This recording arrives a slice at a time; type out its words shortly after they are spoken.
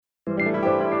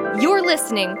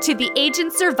listening to the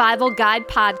Agent Survival Guide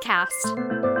podcast,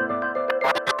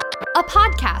 a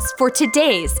podcast for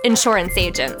today's insurance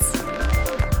agents.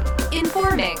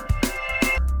 Informing,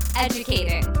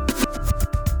 educating,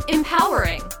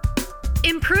 empowering,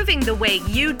 improving the way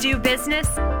you do business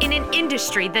in an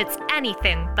industry that's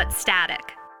anything but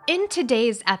static. In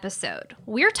today's episode,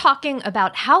 we're talking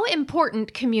about how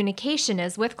important communication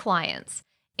is with clients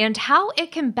and how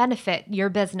it can benefit your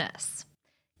business.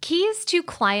 Keys to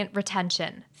Client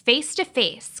Retention,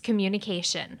 Face-to-Face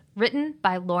Communication, written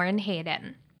by Lauren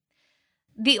Hayden.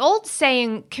 The old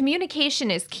saying,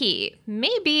 communication is key,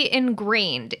 may be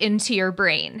ingrained into your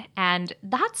brain, and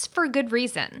that's for good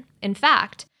reason. In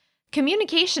fact,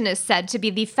 communication is said to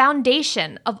be the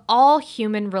foundation of all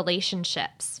human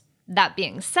relationships. That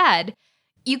being said,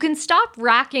 you can stop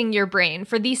racking your brain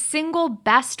for the single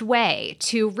best way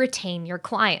to retain your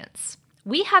clients.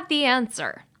 We have the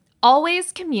answer.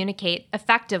 Always communicate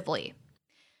effectively.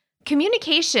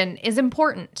 Communication is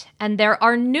important, and there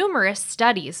are numerous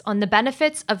studies on the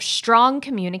benefits of strong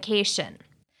communication.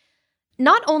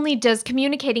 Not only does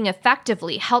communicating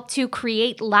effectively help to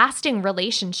create lasting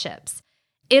relationships,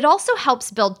 it also helps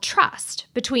build trust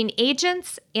between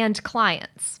agents and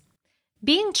clients.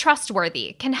 Being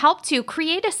trustworthy can help to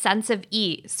create a sense of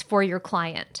ease for your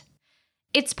client.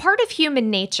 It's part of human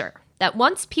nature that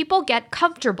once people get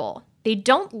comfortable, they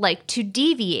don't like to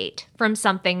deviate from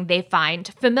something they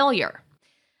find familiar.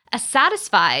 A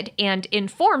satisfied and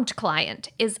informed client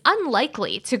is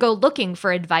unlikely to go looking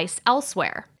for advice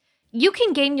elsewhere. You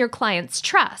can gain your client's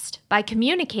trust by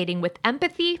communicating with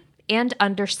empathy and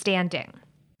understanding.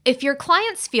 If your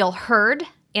clients feel heard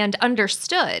and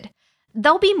understood,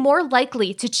 they'll be more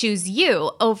likely to choose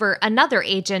you over another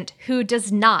agent who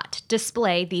does not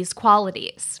display these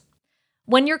qualities.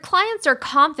 When your clients are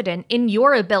confident in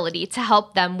your ability to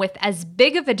help them with as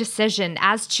big of a decision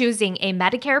as choosing a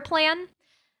Medicare plan,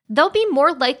 they'll be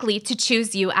more likely to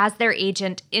choose you as their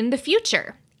agent in the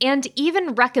future and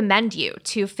even recommend you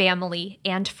to family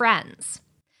and friends.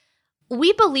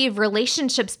 We believe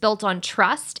relationships built on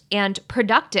trust and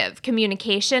productive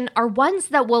communication are ones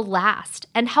that will last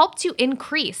and help to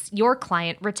increase your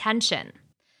client retention.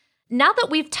 Now that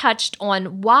we've touched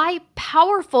on why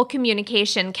powerful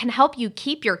communication can help you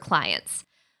keep your clients,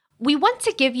 we want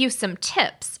to give you some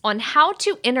tips on how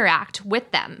to interact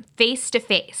with them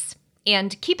face-to-face.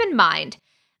 And keep in mind,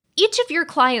 each of your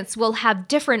clients will have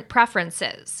different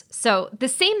preferences, so the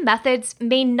same methods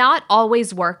may not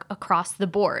always work across the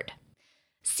board.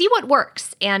 See what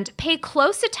works and pay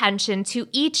close attention to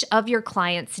each of your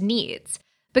clients' needs,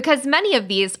 because many of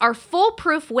these are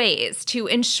foolproof ways to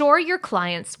ensure your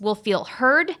clients will feel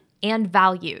heard and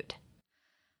valued.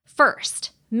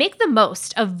 First, make the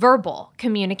most of verbal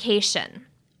communication.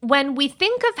 When we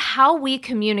think of how we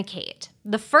communicate,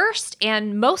 the first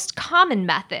and most common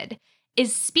method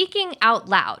is speaking out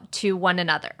loud to one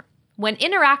another. When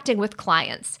interacting with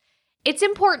clients, it's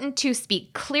important to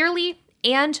speak clearly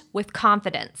and with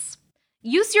confidence.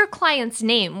 Use your client's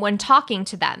name when talking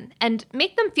to them and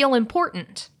make them feel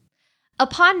important.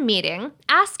 Upon meeting,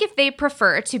 ask if they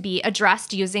prefer to be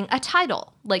addressed using a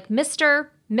title like Mr.,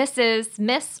 Mrs.,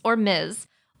 Miss, or Ms.,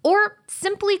 or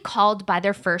simply called by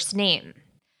their first name.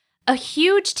 A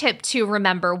huge tip to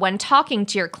remember when talking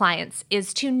to your clients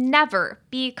is to never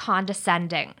be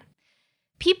condescending.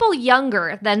 People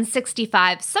younger than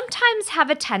 65 sometimes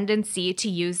have a tendency to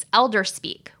use elder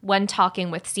speak when talking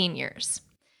with seniors.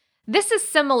 This is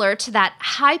similar to that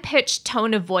high-pitched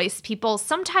tone of voice people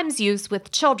sometimes use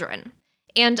with children,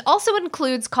 and also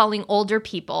includes calling older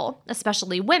people,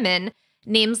 especially women,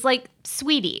 names like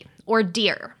sweetie or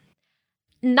dear.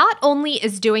 Not only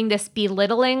is doing this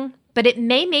belittling, but it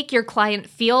may make your client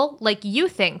feel like you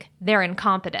think they're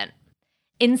incompetent.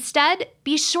 Instead,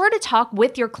 be sure to talk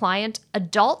with your client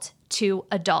adult to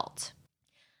adult.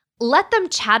 Let them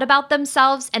chat about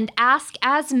themselves and ask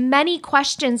as many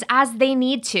questions as they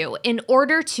need to in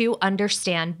order to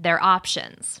understand their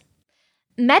options.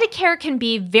 Medicare can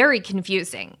be very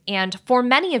confusing, and for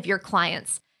many of your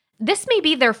clients, this may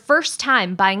be their first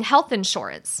time buying health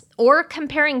insurance or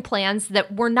comparing plans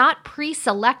that were not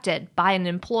pre-selected by an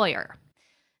employer.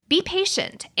 Be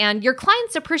patient, and your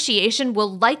client's appreciation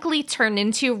will likely turn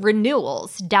into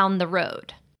renewals down the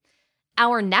road.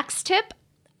 Our next tip: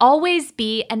 always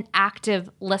be an active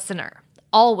listener.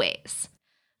 Always.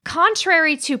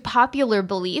 Contrary to popular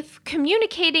belief,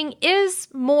 communicating is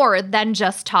more than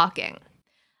just talking.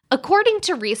 According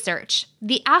to research,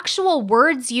 the actual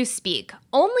words you speak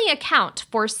only account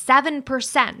for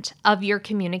 7% of your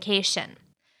communication.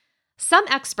 Some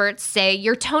experts say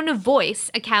your tone of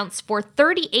voice accounts for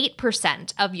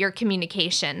 38% of your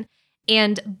communication,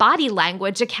 and body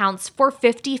language accounts for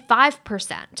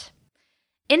 55%.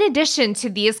 In addition to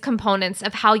these components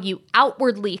of how you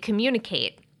outwardly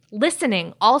communicate,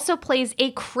 listening also plays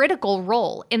a critical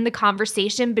role in the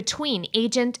conversation between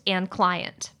agent and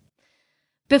client.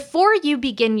 Before you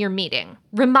begin your meeting,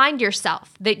 remind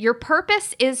yourself that your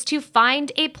purpose is to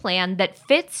find a plan that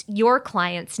fits your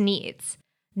client's needs,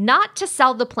 not to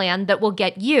sell the plan that will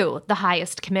get you the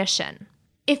highest commission.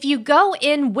 If you go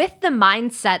in with the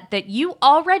mindset that you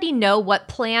already know what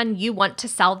plan you want to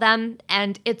sell them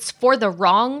and it's for the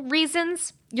wrong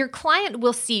reasons, your client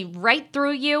will see right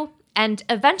through you and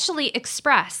eventually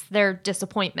express their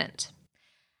disappointment.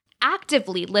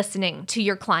 Actively listening to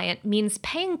your client means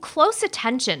paying close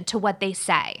attention to what they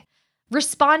say,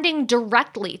 responding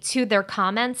directly to their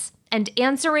comments, and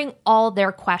answering all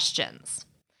their questions.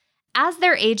 As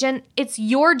their agent, it's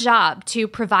your job to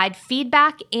provide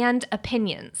feedback and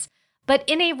opinions, but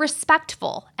in a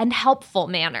respectful and helpful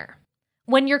manner.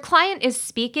 When your client is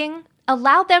speaking,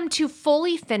 allow them to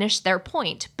fully finish their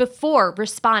point before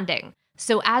responding,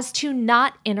 so as to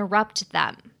not interrupt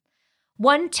them.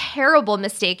 One terrible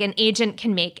mistake an agent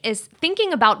can make is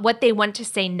thinking about what they want to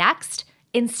say next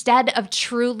instead of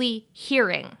truly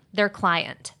hearing their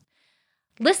client.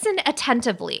 Listen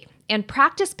attentively and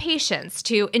practice patience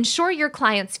to ensure your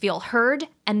clients feel heard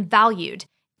and valued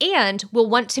and will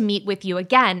want to meet with you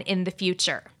again in the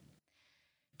future.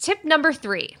 Tip number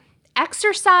 3,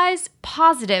 exercise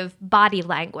positive body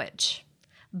language.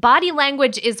 Body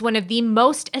language is one of the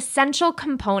most essential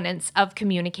components of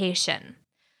communication.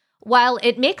 While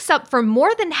it makes up for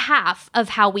more than half of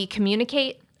how we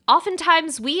communicate,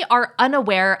 oftentimes we are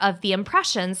unaware of the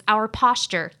impressions our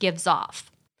posture gives off.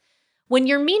 When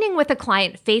you're meeting with a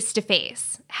client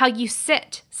face-to-face, how you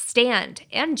sit, stand,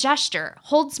 and gesture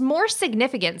holds more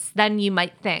significance than you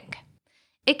might think.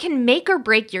 It can make or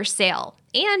break your sale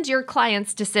and your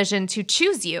client's decision to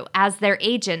choose you as their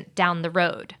agent down the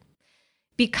road.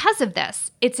 Because of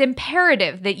this, it's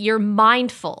imperative that you're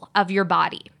mindful of your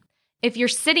body. If you're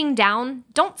sitting down,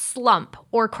 don't slump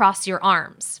or cross your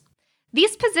arms.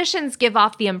 These positions give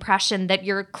off the impression that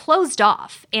you're closed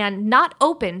off and not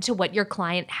open to what your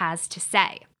client has to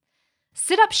say.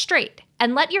 Sit up straight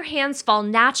and let your hands fall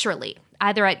naturally,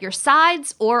 either at your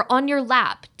sides or on your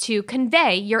lap, to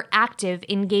convey your active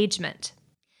engagement.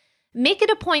 Make it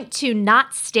a point to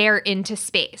not stare into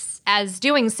space, as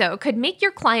doing so could make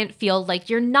your client feel like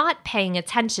you're not paying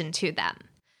attention to them.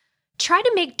 Try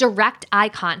to make direct eye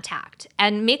contact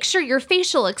and make sure your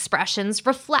facial expressions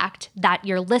reflect that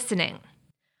you're listening.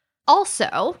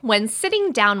 Also, when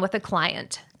sitting down with a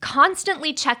client,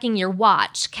 constantly checking your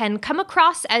watch can come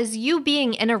across as you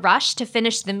being in a rush to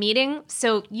finish the meeting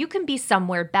so you can be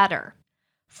somewhere better.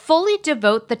 Fully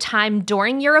devote the time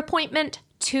during your appointment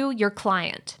to your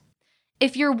client.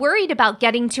 If you're worried about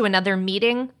getting to another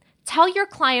meeting, tell your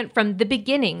client from the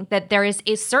beginning that there is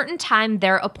a certain time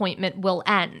their appointment will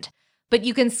end, but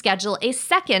you can schedule a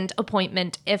second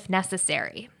appointment if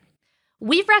necessary.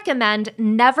 We recommend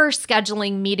never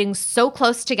scheduling meetings so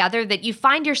close together that you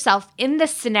find yourself in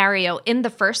this scenario in the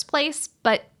first place,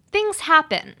 but things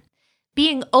happen.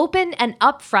 Being open and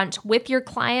upfront with your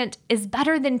client is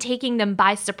better than taking them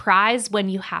by surprise when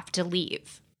you have to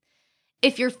leave.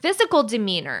 If your physical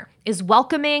demeanor is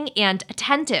welcoming and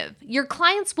attentive, your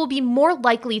clients will be more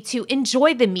likely to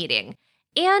enjoy the meeting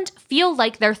and feel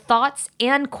like their thoughts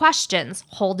and questions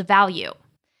hold value.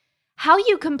 How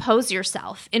you compose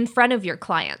yourself in front of your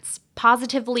clients,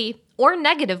 positively or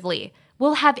negatively,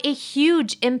 will have a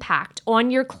huge impact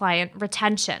on your client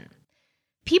retention.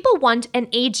 People want an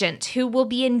agent who will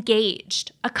be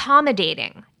engaged,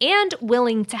 accommodating, and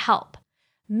willing to help.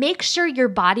 Make sure your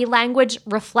body language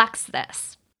reflects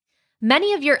this.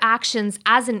 Many of your actions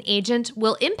as an agent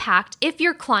will impact if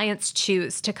your clients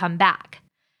choose to come back.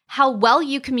 How well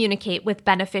you communicate with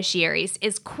beneficiaries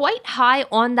is quite high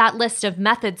on that list of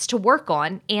methods to work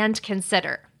on and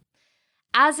consider.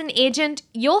 As an agent,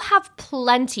 you'll have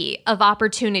plenty of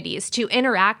opportunities to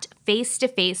interact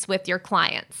face-to-face with your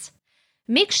clients.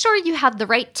 Make sure you have the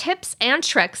right tips and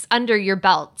tricks under your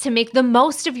belt to make the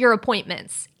most of your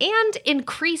appointments and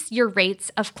increase your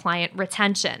rates of client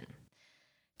retention.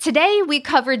 Today, we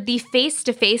covered the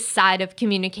face-to-face side of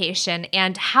communication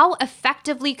and how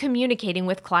effectively communicating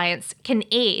with clients can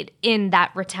aid in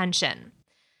that retention.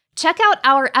 Check out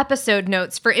our episode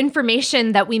notes for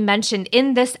information that we mentioned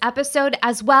in this episode,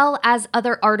 as well as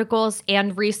other articles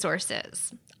and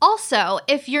resources. Also,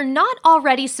 if you're not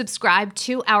already subscribed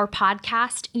to our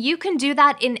podcast, you can do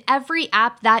that in every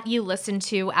app that you listen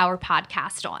to our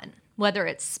podcast on, whether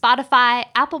it's Spotify,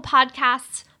 Apple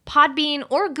Podcasts, Podbean,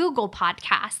 or Google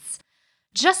Podcasts.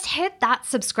 just hit that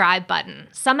subscribe button.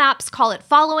 Some apps call it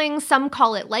following, some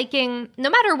call it liking. No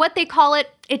matter what they call it,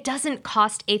 it doesn't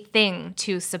cost a thing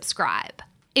to subscribe.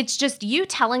 It's just you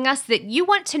telling us that you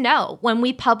want to know when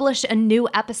we publish a new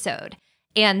episode.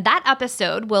 And that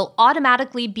episode will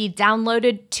automatically be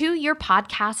downloaded to your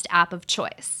podcast app of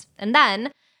choice. And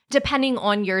then, depending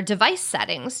on your device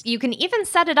settings, you can even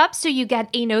set it up so you get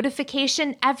a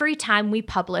notification every time we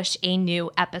publish a new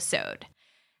episode.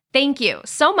 Thank you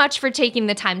so much for taking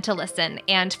the time to listen,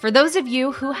 and for those of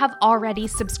you who have already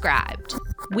subscribed,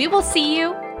 we will see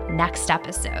you next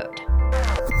episode.